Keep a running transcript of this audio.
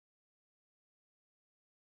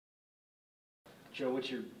Joe,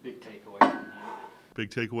 what's your big takeaway from that?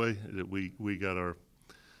 Big takeaway is that we got our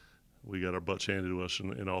butts handed to us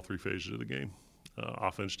in all three phases of the game,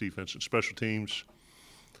 offense, defense, and special teams.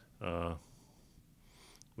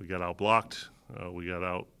 We got out blocked, we got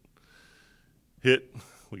out hit,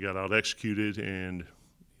 we got out executed, and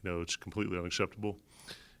it's completely unacceptable.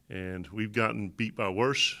 And we've gotten beat by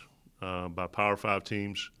worse, by Power 5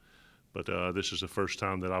 teams, but this is the first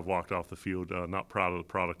time that I've walked off the field not proud of the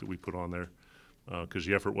product that we put on there, because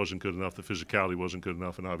the effort wasn't good enough, the physicality wasn't good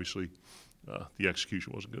enough, and obviously the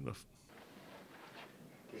execution wasn't good enough.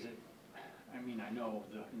 I know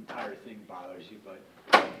the entire thing bothers you, but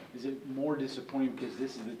is it more disappointing because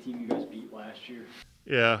this is the team you guys beat last year?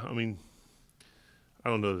 Yeah, I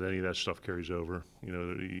don't know that any of that stuff carries over.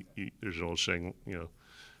 There's an old saying,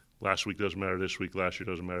 last week doesn't matter this week, last year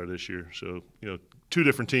doesn't matter this year. So, two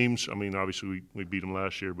different teams. Obviously we beat them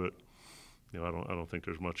last year, but I don't think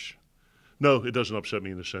there's much. No, it doesn't upset me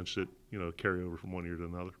in the sense that carry over from one year to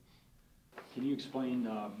another. Can you explain?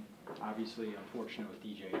 Obviously, unfortunate with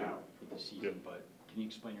DJ out for the season, Yep. But can you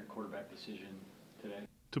explain your quarterback decision today?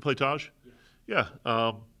 To play Taj? Yeah.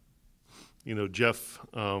 Jeff,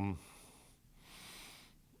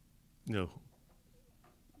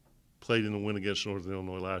 played in the win against Northern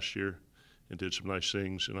Illinois last year and did some nice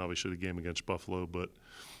things, and obviously the game against Buffalo, but,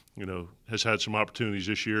 has had some opportunities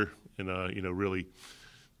this year and, really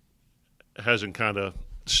hasn't kind of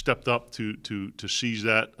stepped up to seize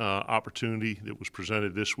that opportunity that was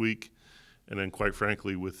presented this week. And then, quite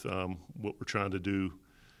frankly, with what we're trying to do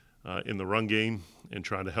in the run game and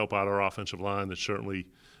trying to help out our offensive line that certainly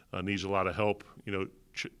needs a lot of help.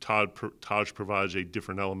 Taj provides a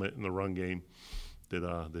different element in the run game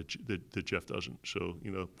that Jeff doesn't. So,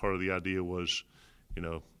 part of the idea was,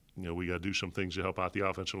 we got to do some things to help out the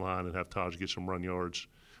offensive line and have Taj get some run yards,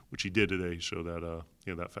 which he did today. So that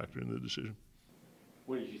that factored into the decision.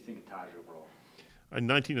 What did you think of Taj overall?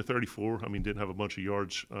 19 to 34. Didn't have a bunch of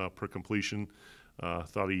yards per completion.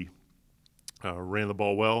 Thought he ran the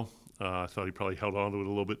ball well. I thought he probably held on to it a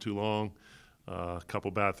little bit too long. A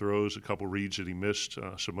couple bad throws, a couple reads that he missed,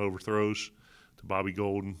 some overthrows to Bobby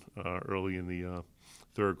Golden early in the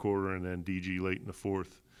third quarter, and then DG late in the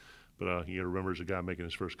fourth. But you got to remember, as a guy making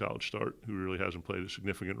his first college start, who really hasn't played a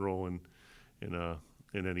significant role in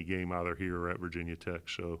any game either here or at Virginia Tech.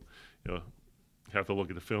 So, have to look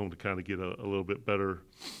at the film to kind of get a little bit better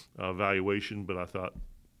evaluation. But I thought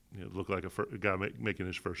it looked like a guy making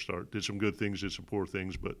his first start. Did some good things, did some poor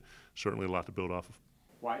things, but certainly a lot to build off of.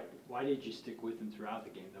 Why did you stick with him throughout the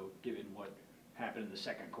game, though, given what happened in the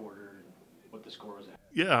second quarter and what the score was at?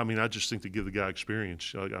 Yeah, I just think to give the guy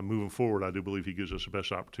experience. Moving forward, I do believe he gives us the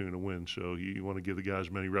best opportunity to win. So you want to give the guy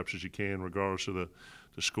as many reps as you can, regardless of the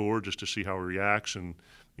score, just to see how he reacts and,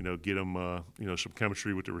 get him, some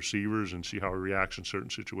chemistry with the receivers and see how he reacts in certain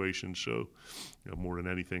situations. So, more than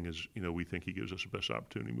anything is, we think he gives us the best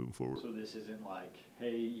opportunity moving forward. So this isn't like,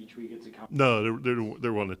 hey, each week it's a competition? No,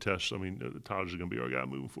 they're wanting to test. Taj is going to be our guy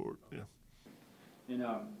moving forward. Yeah. And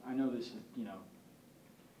I know this is,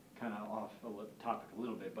 kind of off the topic a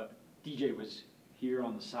little bit, but DJ was here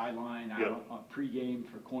on the sideline out on pregame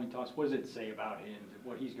for coin toss. What does it say about him,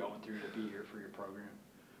 what he's going through to be here for your program?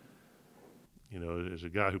 As a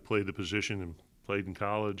guy who played the position and played in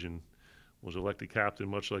college and was elected captain,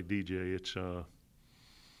 much like DJ, it's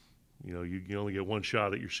you only get one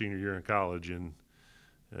shot at your senior year in college, and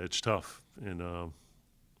it's tough. And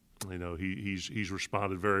he's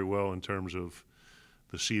responded very well in terms of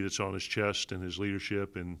the C that's on his chest and his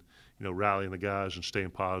leadership, and rallying the guys and staying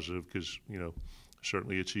positive, because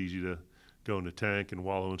certainly it's easy to go in the tank and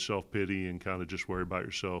wallow in self-pity and kind of just worry about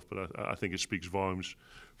yourself. But I think it speaks volumes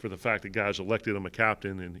for the fact that guys elected him a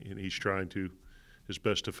captain, and he's trying his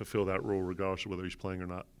best to fulfill that role regardless of whether he's playing or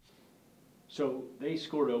not. So they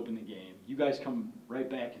scored to open the game. You guys come right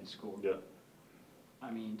back and score. Yeah.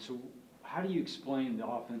 So how do you explain the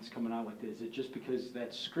offense coming out like this? Is it just because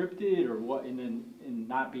that's scripted, or what, and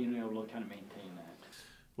not being able to kind of maintain that?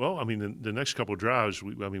 Well, the next couple of drives,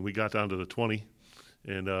 we got down to the 20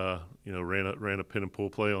 and, ran a pin and pull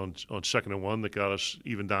play on 2nd and 1 that got us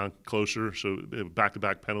even down closer. So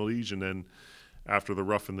back-to-back penalties, and then after the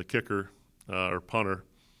roughing the kicker or punter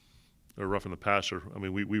or roughing the passer,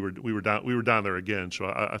 we were down there again. So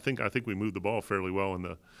I think we moved the ball fairly well in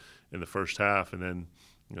the first half, and then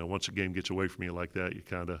once the game gets away from you like that,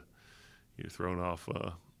 you're thrown off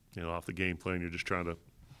off the game plan. You're just trying to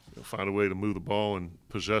find a way to move the ball and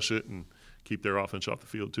possess it and keep their offense off the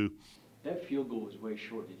field too. That field goal was way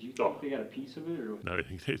short. Did you think they got a piece of it? Or? No,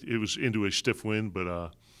 it was into a stiff wind, but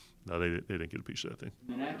no, they didn't get a piece of that thing.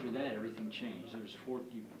 And then after that, everything changed. There was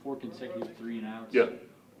four consecutive 3-and-outs. Yeah.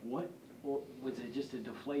 What Or was it just a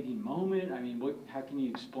deflating moment? I mean, how can you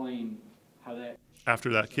explain how that? After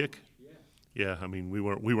that kick, Yeah. yeah, I mean, we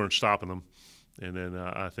weren't stopping them. And then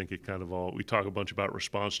I think it kind of we talk a bunch about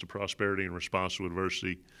response to prosperity and response to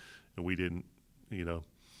adversity, and we didn't, you know,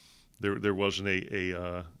 there wasn't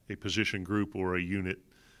a position group or a unit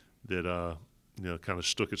that, you know, kind of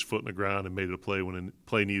stuck its foot in the ground and made a play when a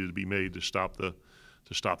play needed to be made to stop the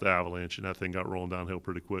avalanche, and that thing got rolling downhill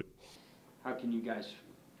pretty quick. How can you guys,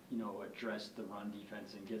 you know, address the run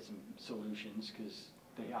defense and get some solutions? Because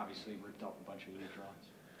they obviously ripped off a bunch of huge runs.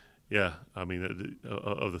 Yeah, I mean,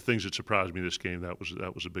 of the things that surprised me this game, that was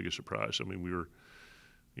the biggest surprise. I mean, we were,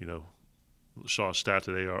 you know, saw a stat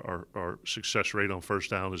today, our success rate on first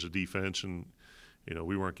down as a defense, and you know,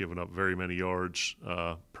 we weren't giving up very many yards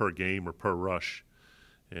per game or per rush,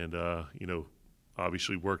 and you know,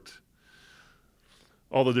 obviously worked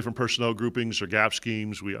all the different personnel groupings or gap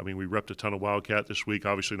schemes. I mean, we repped a ton of Wildcat this week.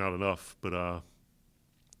 Obviously, not enough, but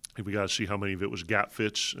we got to see how many of it was gap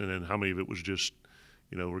fits, and then how many of it was just,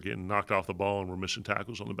 you know, we're getting knocked off the ball and we're missing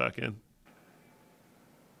tackles on the back end.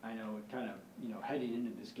 I know it kind of, you know, heading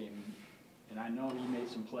into this game, and I know he made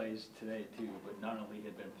some plays today too, but Nunnally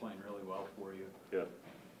had been playing really well for you. Yeah.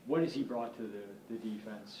 What has he brought to the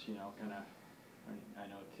defense? You know, kind of. I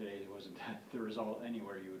know today wasn't the result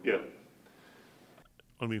anywhere you would. Yeah.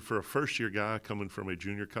 I mean, for a first-year guy coming from a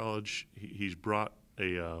junior college, he's brought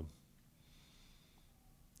a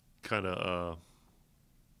kind of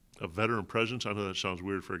a veteran presence. I know that sounds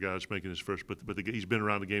weird for a guy that's making his first, but he's been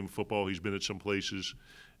around the game of football. He's been at some places,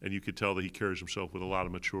 and you could tell that he carries himself with a lot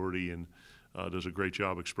of maturity and does a great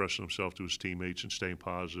job expressing himself to his teammates and staying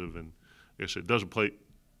positive. And like I said,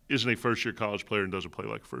 isn't a first-year college player and doesn't play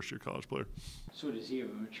like a first-year college player. So does he have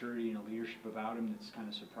a maturity and a leadership about him that's kind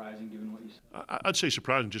of surprising, given what you said? I'd say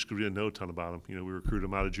surprising just because we didn't know a ton about him. You know, we recruited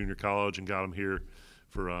him out of junior college and got him here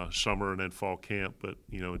for summer and then fall camp. But,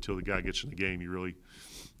 you know, until the guy gets in the game, you really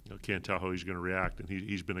can't tell how he's going to react. And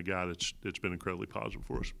he's been a guy that's been incredibly positive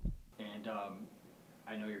for us. And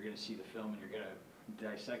I know you're going to see the film and you're going to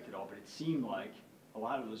dissect it all, but it seemed like a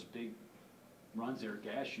lot of those big runs they were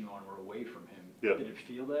gashing you on were away from him. Yeah. Did it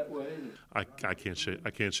feel that way? I can't say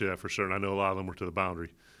that for certain. I know a lot of them were to the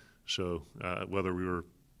boundary. So whether we were,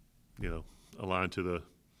 you know, aligned to the,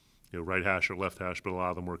 you know, right hash or left hash, but a lot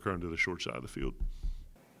of them were occurring to the short side of the field.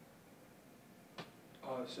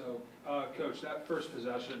 Coach, that first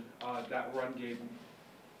possession, that run game,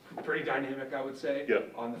 pretty dynamic, I would say. Yeah.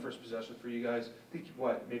 On the first possession for you guys. I think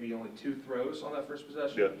maybe only 2 throws on that first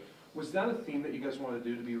possession. Yeah. Was that a theme that you guys wanted to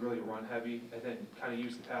do, to be really run heavy and then kind of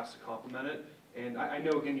use the pass to complement it? And I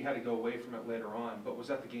know, again, you had to go away from it later on, but was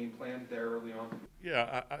that the game plan there early on?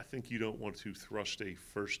 Yeah, I think you don't want to thrust a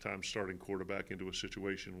first-time starting quarterback into a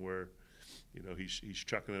situation where, you know, he's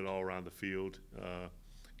chucking it all around the field.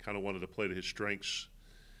 Kind of wanted to play to his strengths,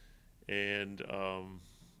 and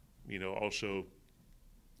you know, also,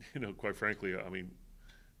 you know, quite frankly, I mean,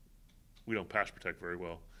 we don't pass protect very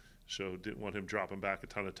well, so didn't want him dropping back a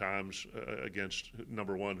ton of times against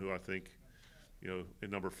number 1, who I think, you know, in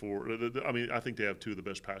number 4, I mean, I think they have 2 of the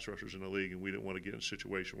best pass rushers in the league, and we didn't want to get in a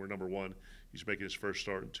situation where number 1, he's making his first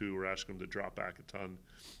start, and 2, we're asking him to drop back a ton,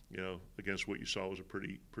 you know, against what you saw was a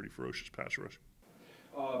pretty ferocious pass rush.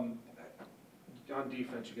 On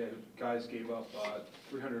defense, you guys gave up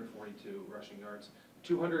 342 rushing yards.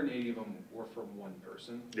 280 of them were from one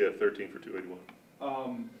person. Yeah, 13 for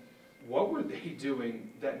 281. What were they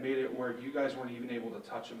doing that made it where you guys weren't even able to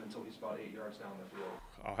touch him until he's about 8 yards down the field?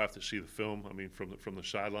 I'll have to see the film. I mean, from the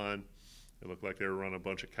sideline, it looked like they were running a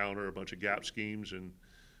bunch of counter, a bunch of gap schemes, and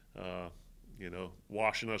you know,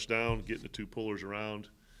 washing us down, getting the 2 pullers around,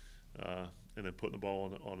 and then putting the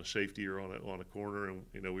ball on a safety or on a corner, and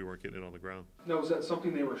you know, we weren't getting it on the ground. Now, was that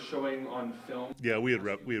something they were showing on film? Yeah, we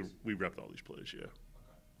repped all these plays, yeah,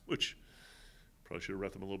 which probably should have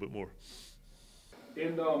repped them a little bit more.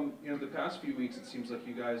 And you know, the past few weeks, it seems like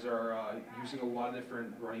you guys are using a lot of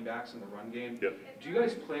different running backs in the run game. Yep. Do you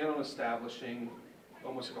guys plan on establishing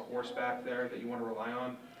almost like a horseback there that you want to rely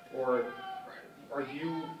on, or are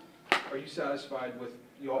you satisfied with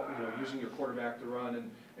using your quarterback to run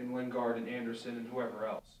and Lingard and Anderson and whoever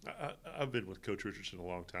else? I've been with Coach Richardson a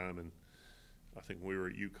long time, and I think when we were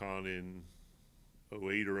at UConn in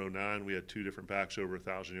 08 or 09, we had 2 different backs over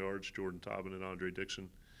 1,000 yards, Jordan Tobin and Andre Dixon.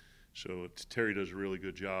 So Terry does a really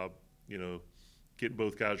good job, you know, getting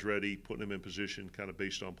both guys ready, putting them in position, kind of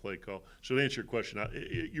based on play call. So to answer your question,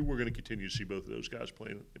 we're going to continue to see both of those guys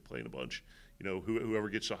playing a bunch. You know, whoever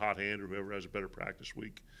gets a hot hand or whoever has a better practice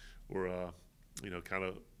week, or you know, kind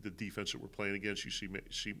of the defense that we're playing against,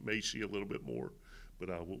 may see a little bit more, but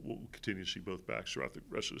we'll continue to see both backs throughout the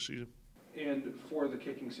rest of the season. And for the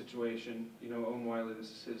kicking situation, you know, Owen Wiley, this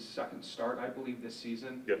is his second start, I believe, this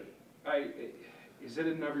season. Yep. Is it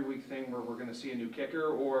an every week thing where we're going to see a new kicker,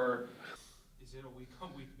 or is it a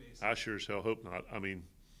week-on-week basis? I sure as hell hope not. I mean,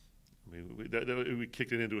 we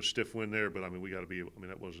kicked it into a stiff win there, but I mean, we got to be. I mean,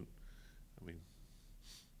 that wasn't. I mean,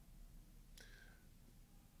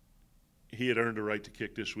 he had earned a right to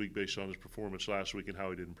kick this week based on his performance last week and how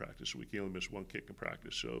he didn't practice this week. He only missed one kick in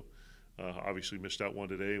practice, so obviously missed out one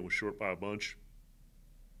today and was short by a bunch.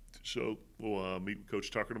 So we'll meet with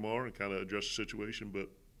Coach Tucker tomorrow and kind of address the situation. But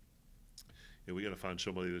you know, we got to find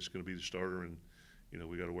somebody that's going to be the starter, and you know,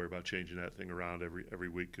 we got to worry about changing that thing around every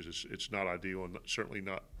week because it's not ideal and certainly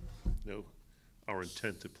not, you know, our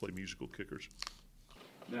intent to play musical kickers.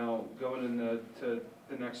 Now, going into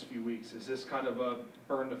the next few weeks, is this kind of a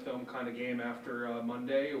burn the film kind of game after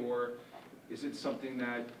Monday, or is it something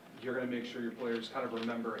that you're going to make sure your players kind of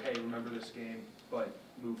remember, hey, remember this game, but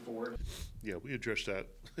move forward? Yeah, we addressed that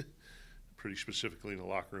pretty specifically in the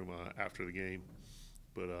locker room after the game,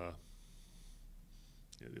 but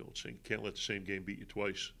yeah, the old saying, can't let the same game beat you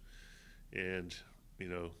twice. And you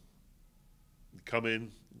know, you come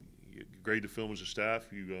in, you grade the film as a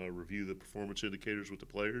staff, you review the performance indicators with the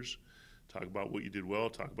players, talk about what you did well,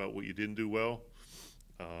 talk about what you didn't do well,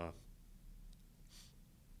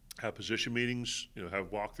 have position meetings, you know,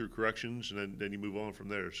 have walkthrough corrections, and then you move on from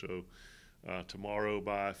there. So tomorrow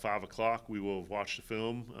by 5 o'clock, we will have watched the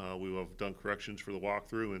film, we will have done corrections for the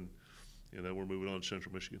walkthrough, and then we're moving on to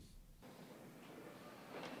Central Michigan.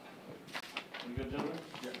 You good, gentlemen?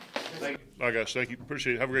 Thank you. All right, guys, thank you.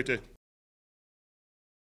 Appreciate it. Have a great day.